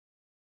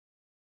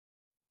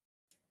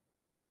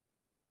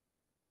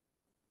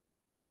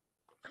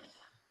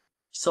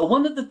So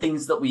one of the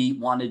things that we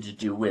wanted to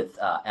do with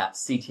at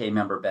CTA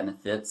Member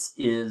Benefits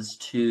is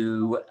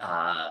to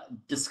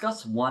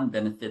discuss one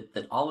benefit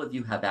that all of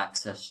you have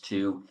access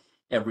to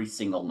every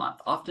single month.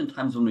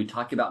 Oftentimes when we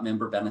talk about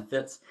member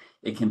benefits,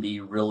 it can be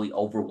really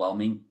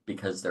overwhelming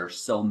because there are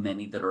so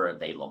many that are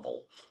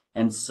available.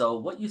 And so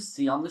what you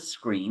see on the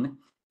screen,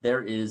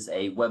 there is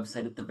a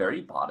website at the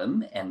very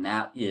bottom, and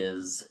that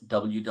is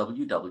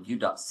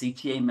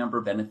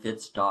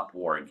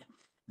www.ctamemberbenefits.org.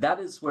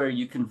 That is where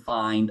you can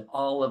find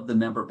all of the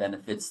member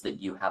benefits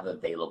that you have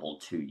available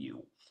to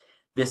you.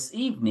 This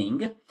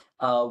evening,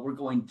 we're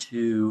going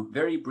to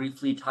very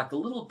briefly talk a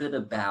little bit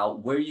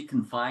about where you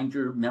can find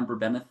your member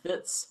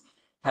benefits,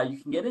 how you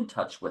can get in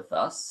touch with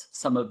us,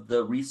 some of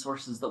the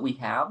resources that we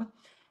have,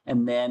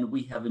 and then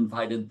we have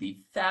invited the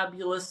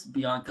fabulous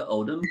Bianca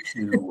Odom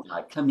to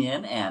come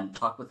in and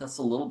talk with us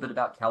a little bit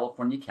about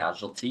California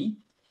Casualty.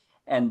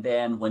 And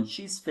then when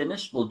she's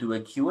finished, we'll do a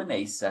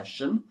Q&A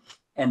session.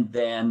 And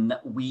then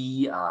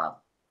we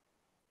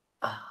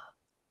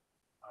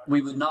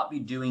would not be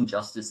doing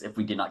justice if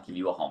we did not give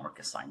you a homework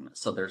assignment.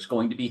 So there's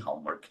going to be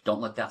homework. Don't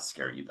let that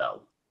scare you,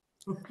 though.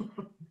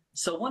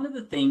 So one of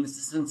the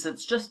things, since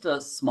it's just a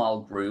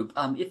small group,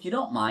 if you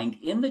don't mind,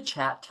 in the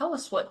chat, tell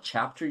us what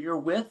chapter you're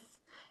with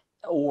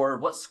or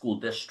what school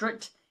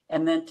district,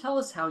 and then tell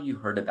us how you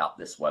heard about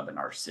this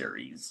webinar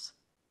series.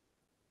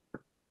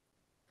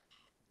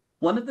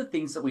 One of the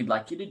things that we'd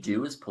like you to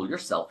do is pull your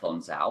cell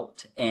phones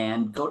out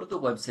and go to the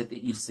website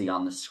that you see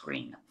on the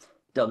screen,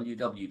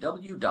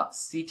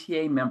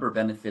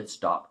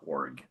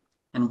 www.ctamemberbenefits.org.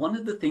 And one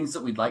of the things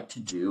that we'd like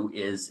to do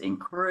is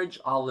encourage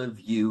all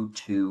of you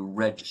to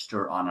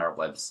register on our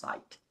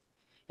website.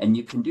 And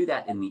you can do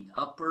that in the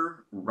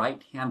upper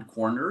right-hand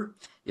corner.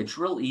 It's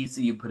real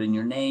easy. You put in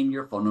your name,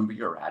 your phone number,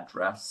 your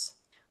address.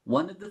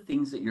 One of the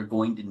things that you're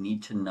going to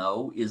need to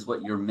know is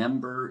what your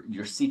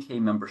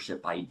CTA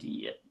membership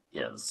ID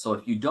is. So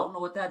if you don't know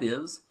what that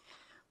is,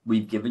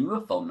 we've given you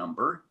a phone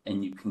number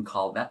and you can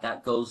call that.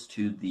 That goes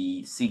to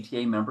the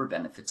CTA Member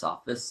Benefits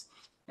Office,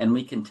 and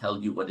we can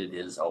tell you what it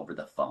is over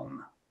the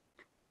phone.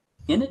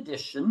 In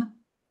addition,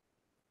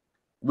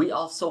 we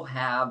also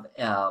have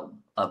a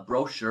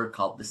brochure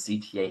called the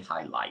CTA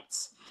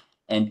Highlights.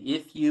 And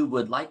if you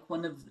would like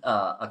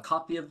a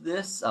copy of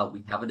this,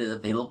 we have it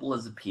available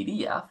as a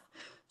PDF.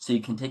 So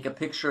you can take a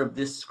picture of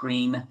this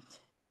screen,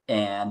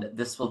 and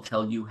this will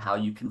tell you how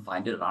you can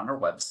find it on our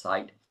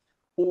website.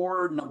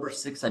 Or number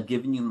 6, I've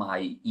given you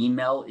my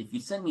email. If you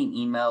send me an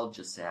email,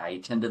 just say I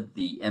attended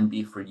the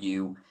MB for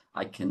you.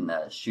 I can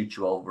shoot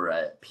you over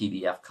a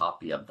PDF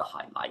copy of the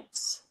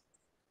highlights.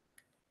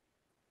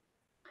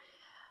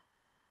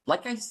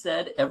 Like I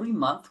said, every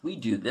month we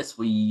do this.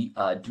 We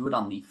do it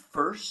on the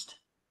first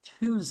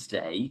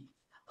Tuesday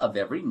of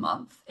every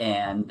month.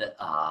 And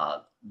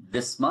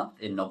this month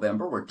in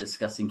November, we're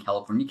discussing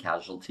California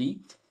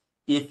Casualty.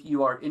 If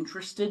you are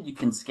interested, you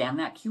can scan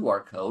that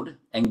QR code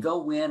and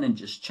go in and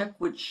just check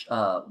which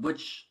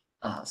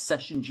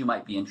sessions you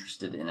might be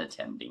interested in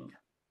attending.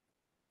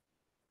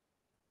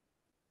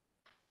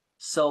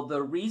 So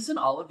the reason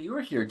all of you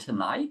are here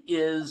tonight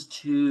is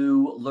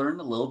to learn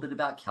a little bit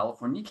about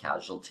California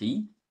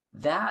Casualty.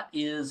 That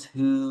is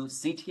who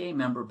CTA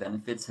Member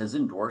Benefits has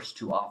endorsed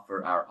to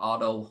offer our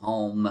auto,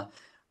 home,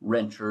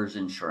 renters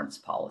insurance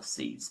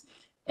policies.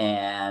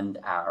 And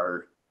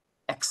our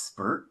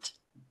expert,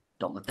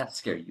 don't let that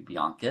scare you,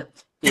 Bianca,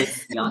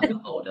 is Bianca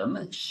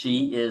Odom.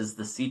 She is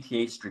the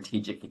CTA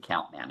Strategic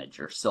Account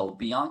Manager. So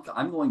Bianca,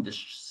 I'm going to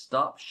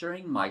stop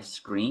sharing my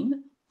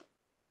screen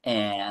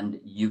and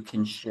you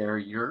can share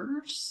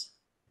yours.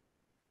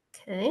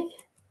 Okay.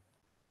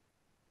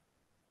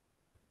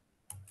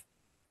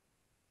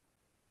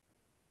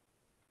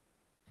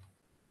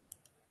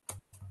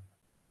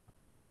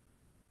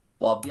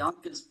 While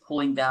Bianca's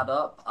pulling that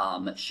up,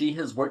 she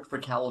has worked for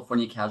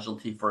California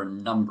Casualty for a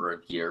number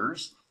of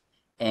years.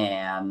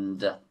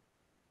 And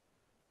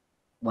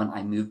when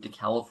I moved to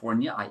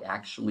California, I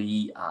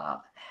actually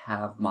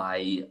have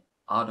my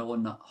auto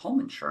and home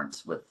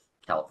insurance with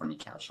California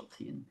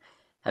Casualty and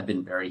have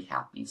been very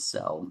happy.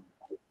 So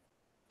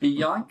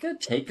Bianca,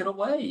 take it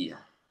away.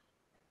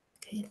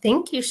 Okay,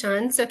 thank you,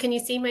 Sean. So can you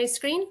see my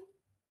screen?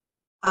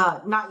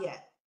 Not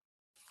yet.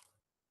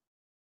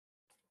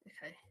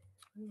 Okay.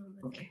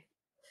 Okay.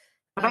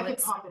 But I can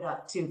pop it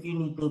up too if you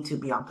need me to,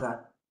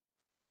 Bianca.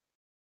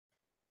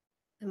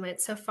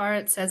 So far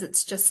it says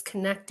it's just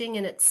connecting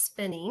and it's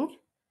spinning.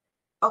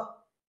 Oh.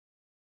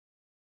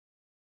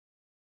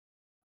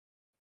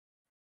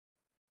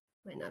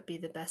 Might not be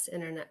the best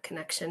internet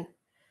connection.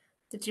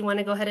 Did you want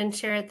to go ahead and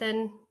share it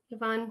then,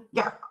 Yvonne?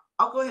 Yeah,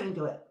 I'll go ahead and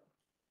do it.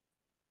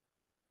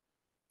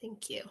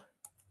 Thank you.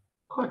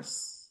 Of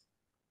course.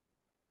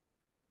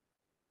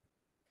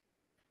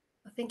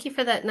 Well, thank you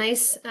for that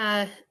nice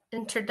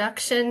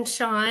introduction,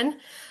 Sean.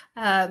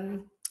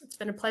 It's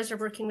been a pleasure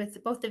working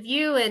with both of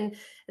you. And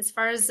as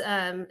far as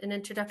an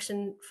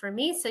introduction for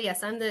me, so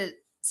yes, I'm the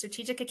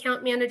strategic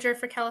account manager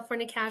for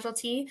California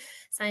Casualty.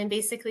 So I'm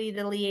basically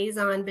the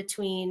liaison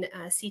between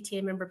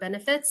CTA member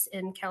benefits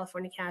and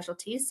California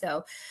Casualty.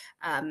 So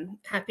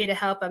happy to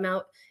help. I'm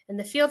out in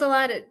the field a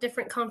lot at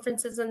different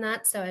conferences and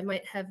that. So I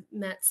might have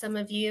met some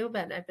of you,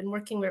 but I've been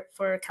working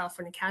for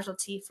California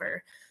Casualty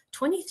for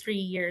 23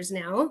 years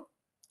now,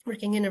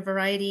 working in a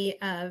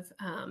variety of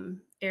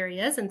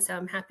areas. And so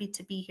I'm happy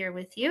to be here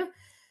with you.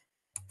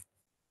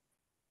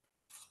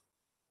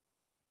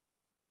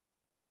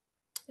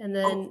 And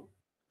then,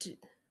 is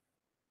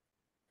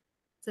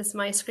this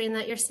my screen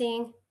that you're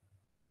seeing?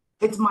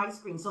 It's my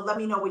screen. So let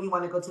me know when you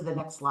want to go to the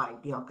next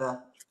slide,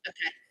 Bianca.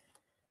 Okay.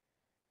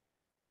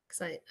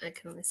 Because I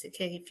can only see,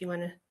 okay, if you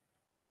want to,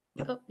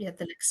 Yep. Oh, yeah,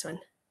 the next one.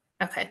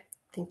 Okay,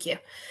 thank you.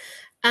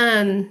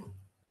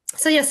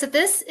 So yeah, so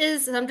this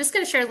is, I'm just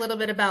going to share a little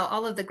bit about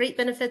all of the great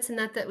benefits and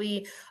that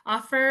we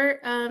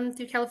offer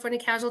through California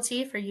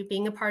Casualty for you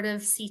being a part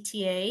of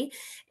CTA,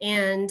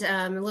 and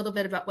a little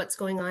bit about what's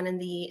going on in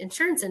the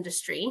insurance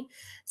industry.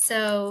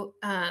 So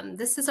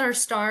this is our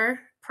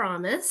STAR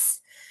promise.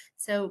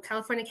 So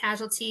California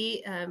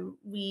Casualty,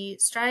 we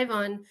strive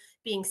on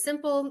being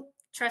simple,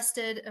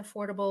 trusted,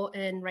 affordable,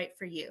 and right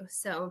for you.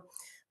 So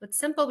what's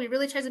simple, we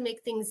really try to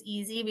make things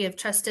easy. We have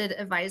trusted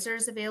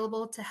advisors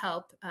available to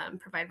help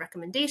provide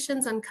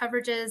recommendations on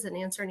coverages and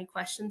answer any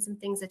questions and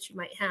things that you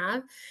might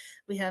have.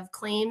 We have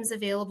claims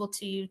available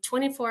to you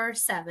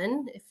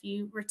 24/7 if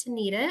you were to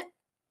need it.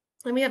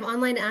 And we have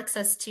online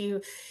access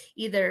to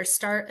either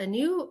start a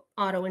new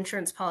auto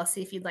insurance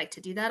policy. If you'd like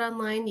to do that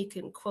online, you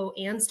can quote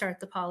and start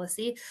the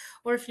policy.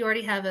 Or if you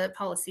already have a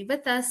policy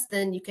with us,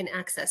 then you can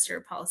access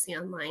your policy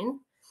online.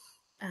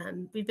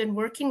 We've been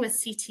working with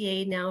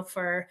CTA now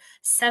for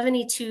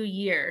 72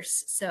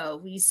 years.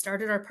 So we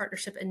started our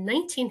partnership in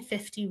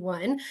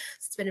 1951. So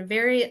it's been a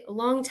very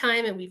long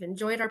time and we've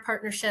enjoyed our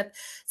partnership.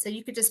 So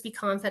you could just be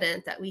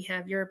confident that we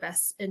have your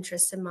best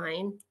interests in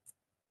mind.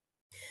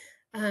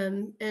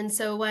 And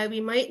so while we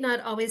might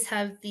not always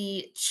have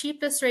the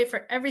cheapest rate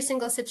for every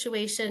single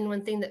situation,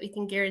 one thing that we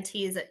can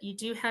guarantee is that you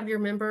do have your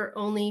member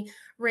only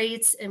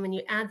rates. And when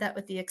you add that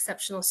with the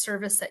exceptional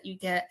service that you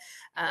get,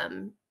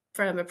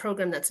 from a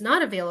program that's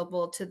not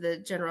available to the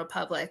general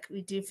public,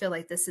 we do feel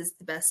like this is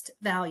the best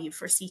value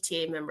for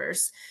CTA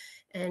members.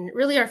 And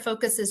really our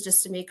focus is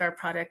just to make our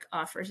product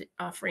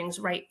offerings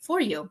right for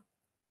you.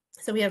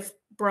 So we have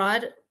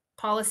broad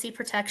policy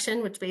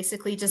protection, which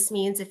basically just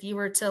means if you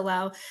were to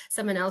allow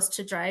someone else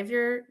to drive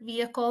your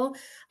vehicle,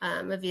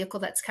 a vehicle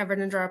that's covered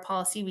under our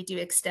policy, we do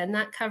extend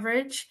that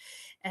coverage.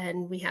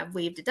 And we have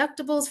waived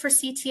deductibles for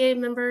CTA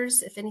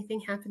members. If anything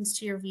happens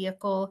to your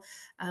vehicle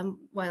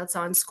while it's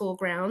on school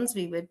grounds,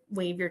 we would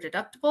waive your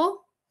deductible.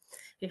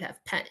 We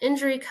have pet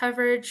injury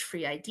coverage,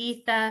 free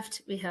ID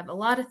theft. We have a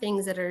lot of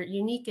things that are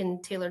unique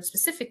and tailored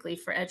specifically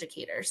for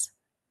educators.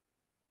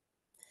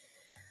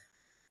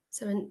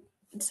 So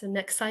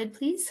next slide,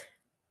 please.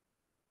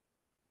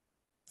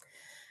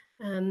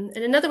 And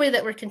another way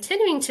that we're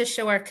continuing to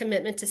show our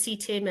commitment to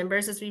CTA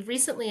members is we've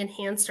recently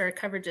enhanced our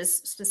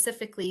coverages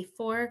specifically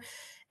for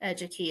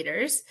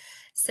educators.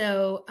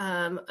 So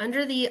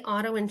under the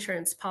auto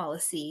insurance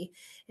policy,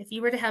 if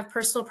you were to have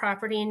personal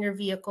property in your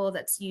vehicle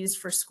that's used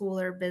for school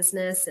or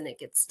business and it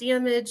gets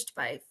damaged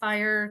by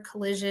fire,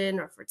 collision,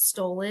 or if it's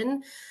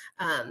stolen,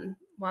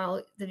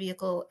 while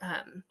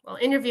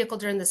in your vehicle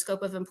during the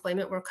scope of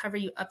employment, we'll cover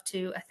you up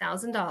to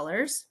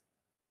 $1,000.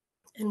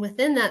 And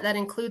within that, that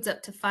includes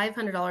up to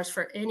 $500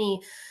 for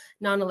any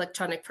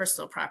non-electronic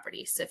personal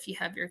property. So if you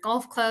have your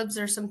golf clubs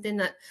or something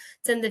that's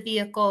in the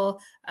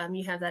vehicle,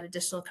 you have that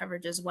additional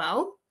coverage as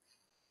well.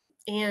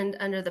 And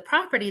under the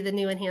property, the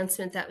new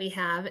enhancement that we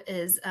have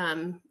is,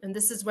 and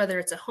this is whether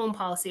it's a home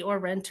policy or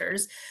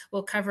renters,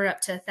 will cover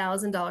up to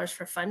 $1,000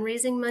 for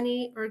fundraising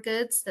money or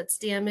goods that's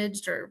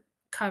damaged or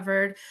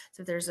covered.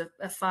 So if there's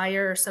a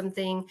fire or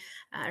something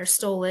or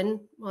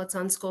stolen while it's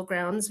on school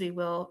grounds, we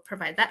will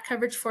provide that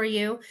coverage for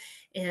you.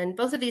 And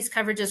both of these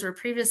coverages were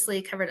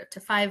previously covered up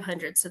to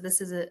 $500. So this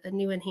is a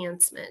new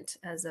enhancement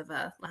as of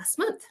last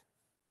month.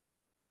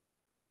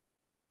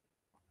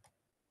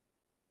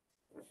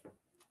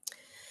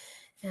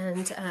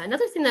 And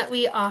another thing that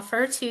we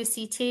offer to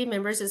CTA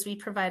members is we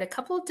provide a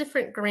couple of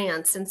different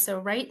grants. And so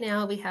right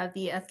now we have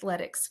the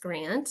athletics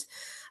grant,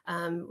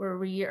 where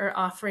we are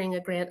offering a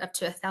grant up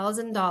to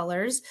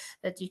 $1,000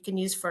 that you can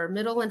use for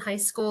middle and high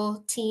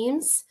school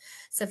teams.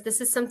 So if this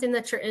is something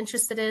that you're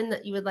interested in,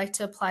 that you would like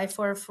to apply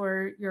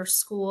for your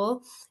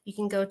school, you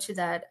can go to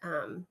that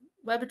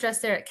web address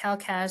there at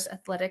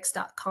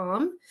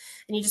calcasathletics.com,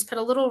 and you just put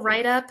a little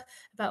write-up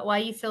about why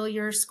you feel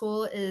your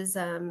school is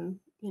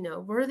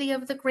worthy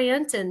of the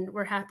grant. And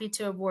we're happy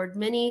to award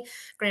many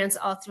grants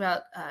all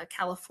throughout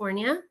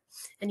California.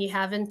 And you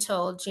have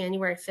until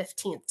January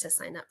 15th to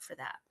sign up for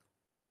that.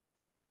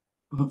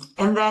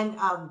 And then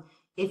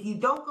if you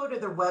don't go to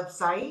the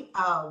website,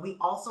 we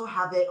also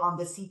have it on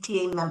the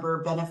CTA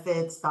member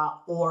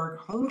benefits.org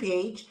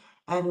homepage,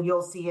 and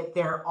you'll see it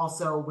there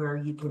also where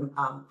you can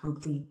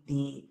complete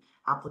the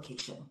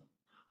application.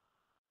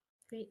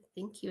 Great.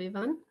 Thank you,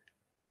 Yvonne.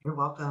 You're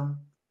welcome.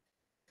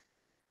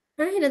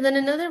 All right, and then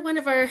another one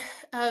of our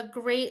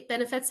great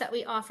benefits that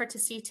we offer to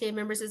CTA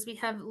members is we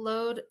have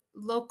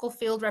local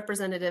field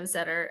representatives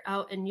that are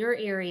out in your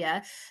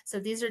area. So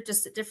these are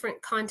just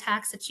different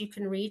contacts that you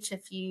can reach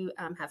if you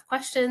have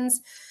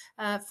questions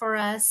for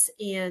us,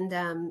 and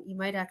you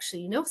might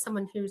actually know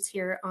someone who's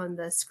here on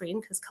the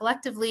screen, because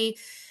collectively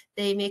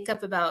they make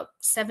up about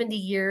 70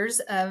 years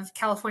of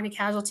California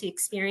Casualty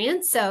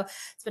experience. So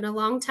it's been a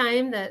long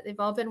time that they've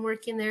all been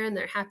working there, and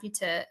they're happy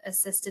to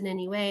assist in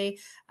any way,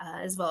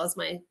 as well as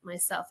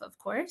myself, of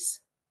course.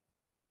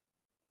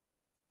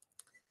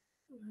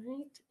 All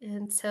right,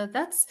 and so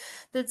that's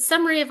the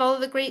summary of all of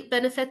the great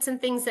benefits and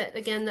things that,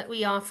 again, that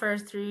we offer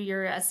through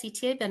your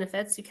CTA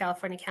benefits through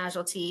California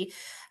Casualty.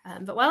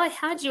 But while I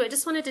had you, I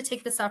just wanted to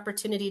take this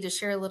opportunity to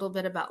share a little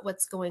bit about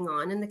what's going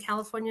on in the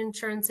California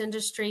insurance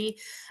industry.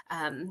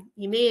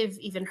 You may have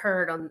even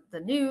heard on the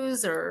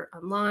news or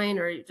online,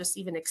 or just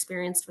even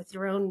experienced with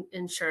your own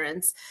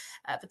insurance.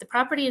 But the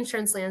property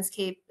insurance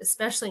landscape,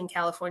 especially in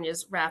California,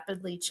 is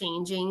rapidly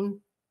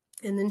changing.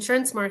 In the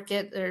insurance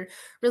market, they're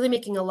really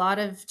making a lot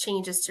of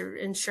changes to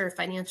ensure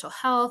financial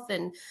health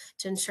and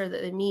to ensure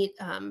that they meet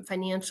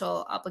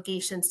financial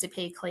obligations to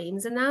pay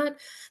claims and that.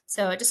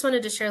 So I just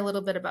wanted to share a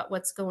little bit about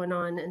what's going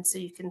on, and so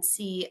you can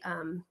see,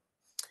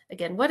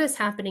 again, what is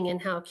happening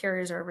and how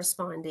carriers are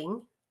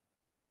responding.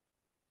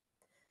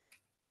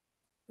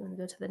 I'm going to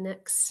go to the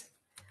next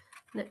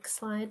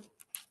slide.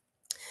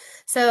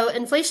 So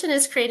inflation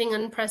is creating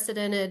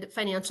unprecedented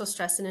financial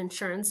stress in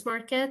insurance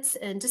markets.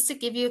 And just to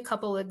give you a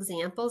couple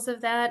examples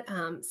of that,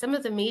 some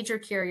of the major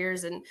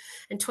carriers in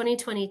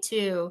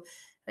 2022,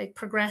 like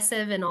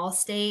Progressive and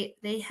Allstate,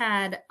 they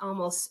had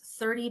almost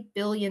 $30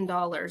 billion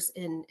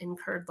in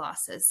incurred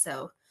losses.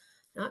 So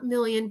not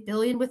million,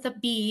 billion with a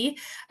B.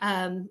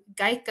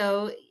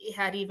 Geico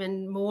had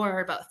even more,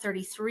 about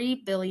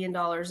 $33 billion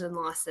in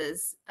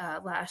losses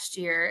last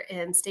year,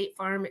 and State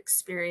Farm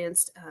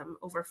experienced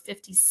over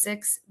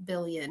 $56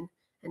 billion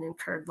in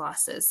incurred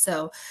losses.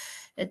 So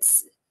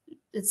it's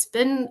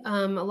been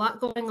a lot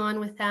going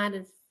on with that.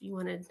 If you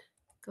want to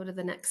go to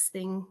the next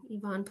thing,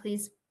 Yvonne,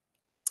 please.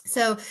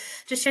 So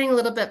just sharing a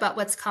little bit about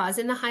what's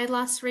causing the high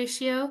loss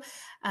ratio.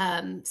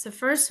 So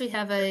first, we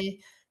have a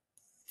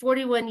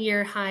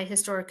 41-year high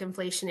historic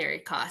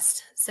inflationary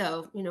cost.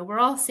 So, we're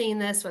all seeing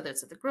this, whether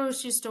it's at the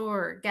grocery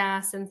store or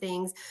gas and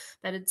things,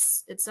 but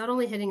it's not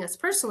only hitting us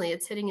personally,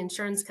 it's hitting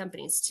insurance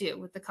companies too,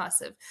 with the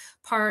cost of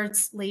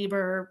parts,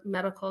 labor,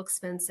 medical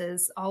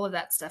expenses, all of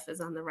that stuff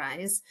is on the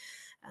rise.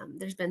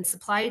 There's been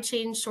supply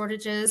chain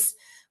shortages,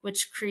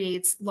 which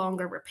creates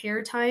longer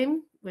repair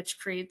time, which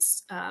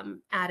creates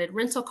added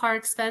rental car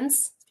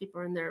expense.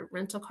 People are in their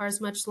rental cars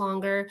much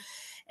longer.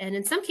 And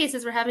in some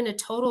cases, we're having to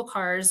total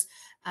cars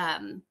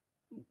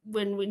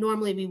when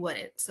we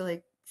wouldn't. So,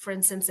 like, for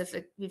instance, if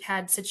we've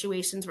had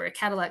situations where a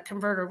Cadillac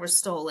converter was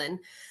stolen,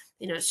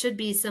 it should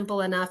be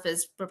simple enough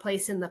as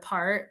replacing the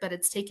part, but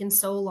it's taken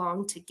so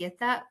long to get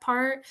that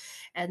part.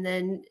 And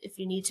then if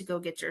you need to go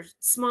get your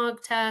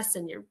smog test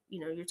and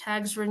your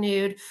tags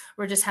renewed,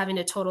 we're just having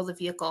to total the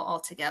vehicle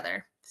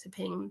altogether. So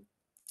paying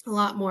a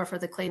lot more for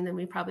the claim than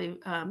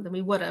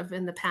we would have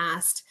in the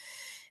past.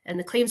 And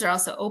the claims are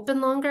also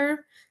open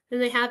longer than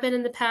they have been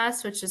in the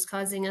past, which is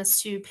causing us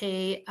to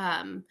pay,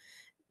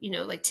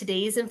 like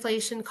today's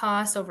inflation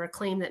costs over a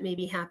claim that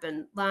maybe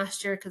happened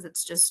last year, because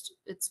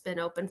it's been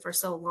open for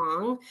so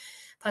long.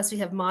 Plus, we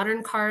have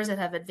modern cars that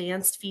have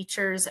advanced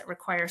features that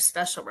require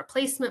special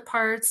replacement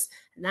parts,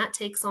 and that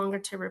takes longer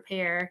to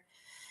repair.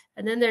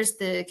 And then there's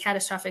the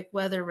catastrophic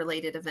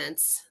weather-related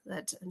events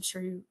that I'm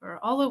sure you are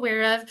all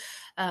aware of.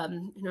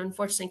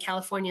 Unfortunately,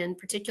 California in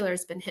particular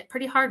has been hit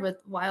pretty hard with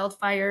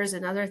wildfires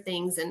and other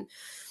things. And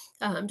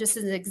just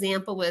as an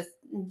example, with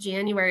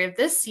January of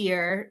this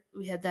year,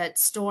 we had that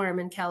storm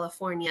in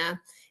California,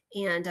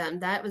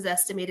 and that was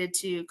estimated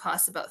to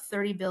cost about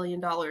 $30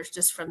 billion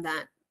just from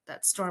that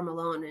storm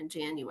alone in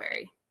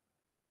January.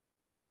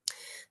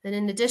 Then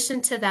in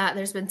addition to that,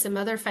 there's been some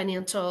other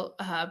financial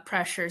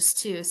pressures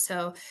too.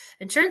 So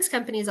insurance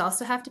companies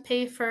also have to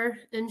pay for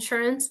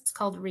insurance. It's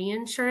called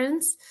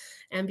reinsurance.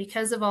 And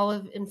because of all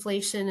of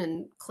inflation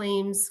and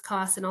claims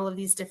costs and all of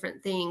these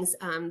different things,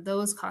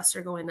 those costs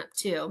are going up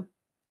too.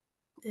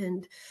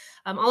 And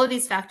all of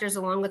these factors,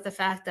 along with the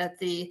fact that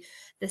the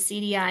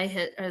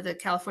CDI, or the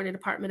California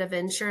Department of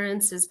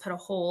Insurance, has put a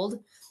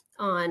hold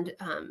on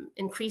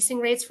increasing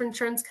rates for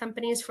insurance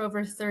companies for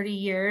over 30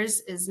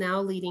 years, is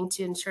now leading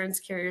to insurance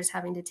carriers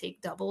having to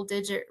take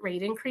double-digit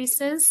rate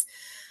increases.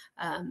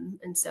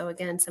 And so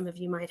again, some of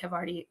you might have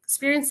already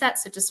experienced that,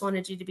 so just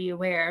wanted you to be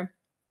aware.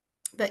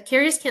 But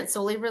carriers can't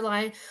solely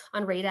rely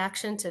on rate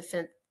action to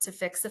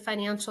fix the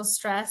financial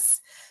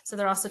stress. So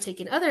they're also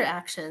taking other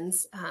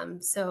actions.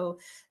 So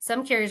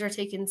some carriers are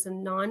taking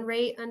some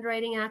non-rate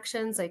underwriting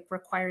actions, like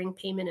requiring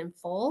payment in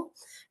full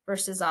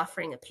versus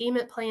offering a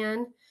payment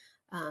plan.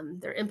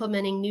 They're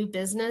implementing new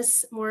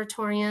business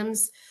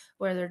moratoriums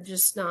where they're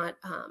just not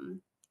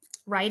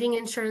writing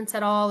insurance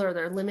at all, or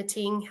they're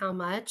limiting how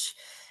much,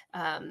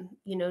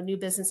 new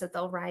business that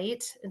they'll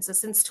write. And so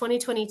since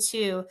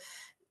 2022,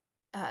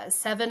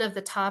 7 of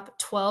the top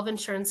 12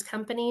 insurance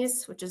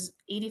companies, which is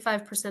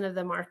 85% of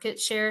the market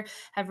share,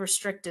 have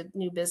restricted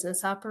new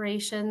business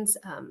operations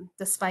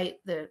despite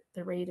the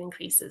rate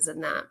increases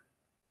in that.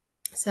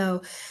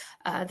 So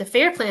the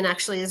FAIR plan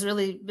actually has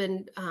really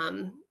been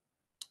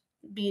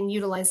being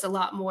utilized a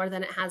lot more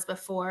than it has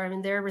before. I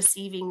mean, they're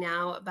receiving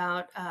now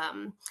about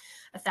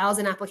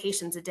 1,000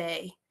 applications a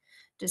day,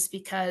 just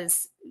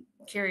because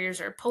carriers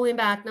are pulling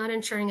back, not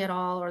insuring at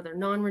all, or they're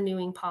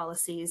non-renewing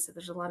policies. So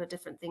there's a lot of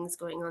different things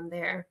going on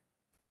there.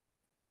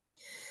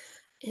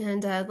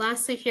 And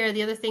lastly here,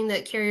 the other thing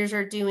that carriers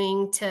are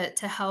doing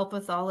to help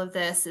with all of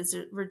this is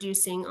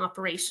reducing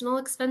operational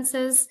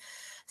expenses.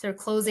 So they're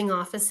closing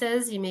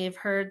offices. You may have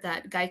heard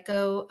that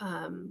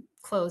Geico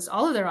closed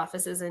all of their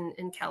offices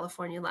in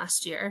California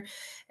last year.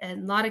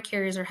 And a lot of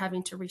carriers are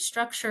having to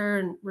restructure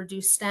and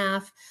reduce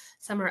staff.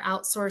 Some are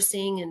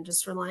outsourcing and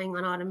just relying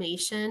on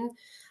automation.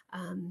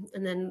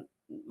 And then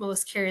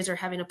most carriers are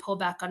having to pull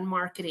back on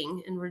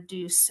marketing and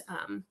reduce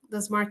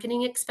those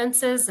marketing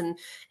expenses. And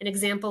an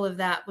example of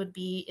that would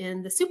be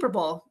in the Super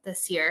Bowl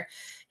this year.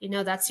 You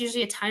know, that's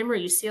usually a time where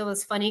you see all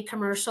those funny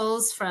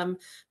commercials from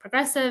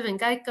Progressive and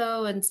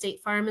Geico and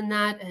State Farm and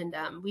that. And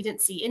we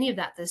didn't see any of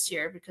that this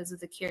year because of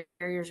the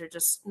carriers are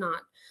just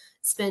not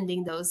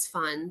spending those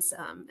funds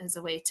as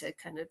a way to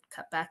kind of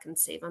cut back and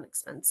save on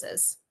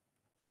expenses.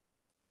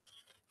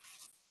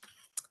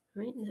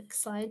 All right,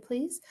 next slide,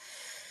 please.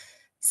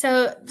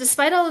 So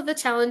despite all of the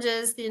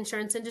challenges the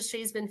insurance industry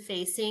has been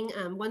facing,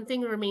 one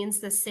thing remains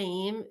the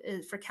same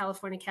for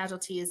California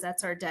Casualty is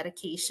that's our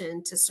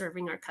dedication to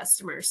serving our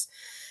customers.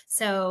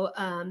 So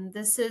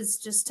this is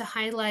just to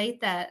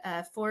highlight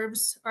that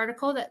Forbes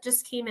article that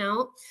just came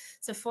out.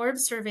 So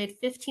Forbes surveyed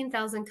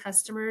 15,000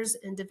 customers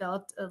and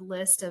developed a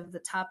list of the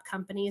top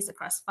companies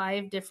across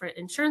 5 different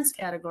insurance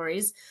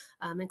categories,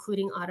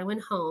 including auto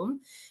and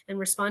home. And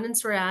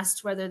respondents were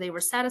asked whether they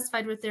were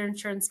satisfied with their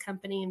insurance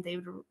company and they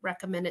would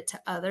recommend it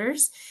to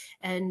others.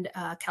 And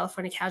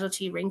California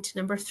Casualty ranked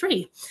number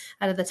 3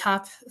 out of the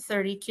top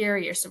 30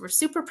 carriers. So we're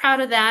super proud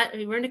of that.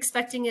 We weren't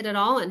expecting it at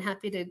all and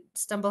happy to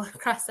stumble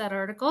across that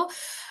article.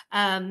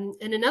 And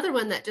another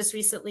one that just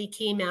recently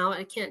came out,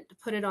 I can't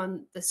put it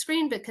on the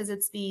screen because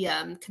it's the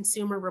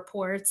Consumer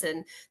Reports,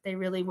 and they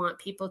really want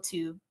people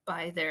to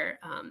buy their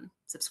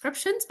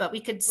subscriptions, but we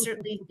could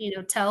certainly,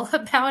 tell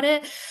about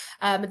it.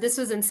 This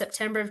was in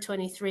September of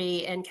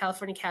 23, and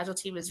California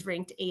Casualty was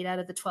ranked 8 out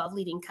of the 12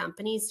 leading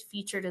companies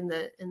featured in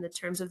the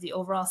terms of the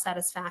overall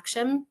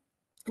satisfaction.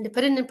 And to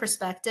put it in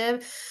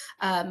perspective,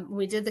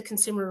 we did the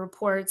Consumer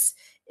Reports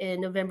in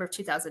November of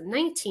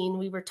 2019.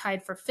 We were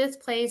tied for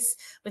 5th place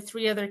with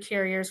 3 other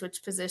carriers,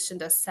 which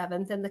positioned us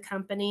 7th in the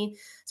company.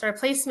 So our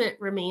placement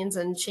remains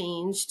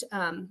unchanged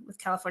with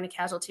California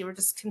Casualty. We're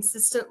just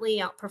consistently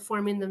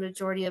outperforming the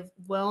majority of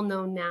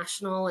well-known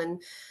national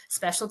and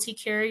specialty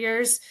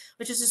carriers,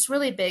 which is just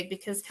really big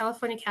because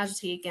California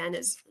Casualty, again,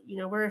 is,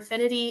 we're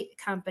affinity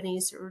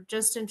companies. So we're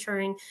just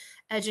insuring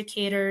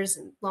educators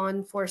and law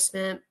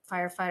enforcement,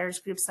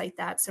 firefighters, groups like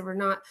that. So we're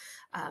not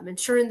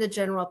insuring the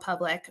general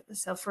public.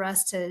 So for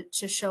us to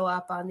show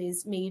up on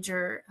these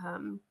major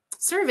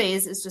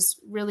surveys is just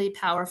really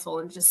powerful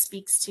and just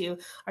speaks to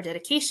our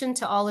dedication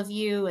to all of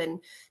you and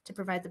to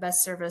provide the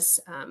best service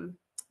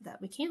that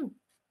we can.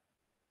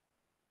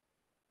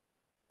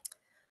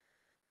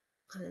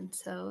 And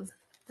so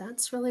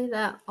that's really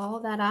all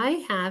that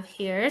I have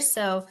here.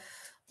 So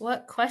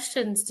what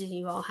questions do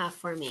you all have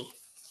for me?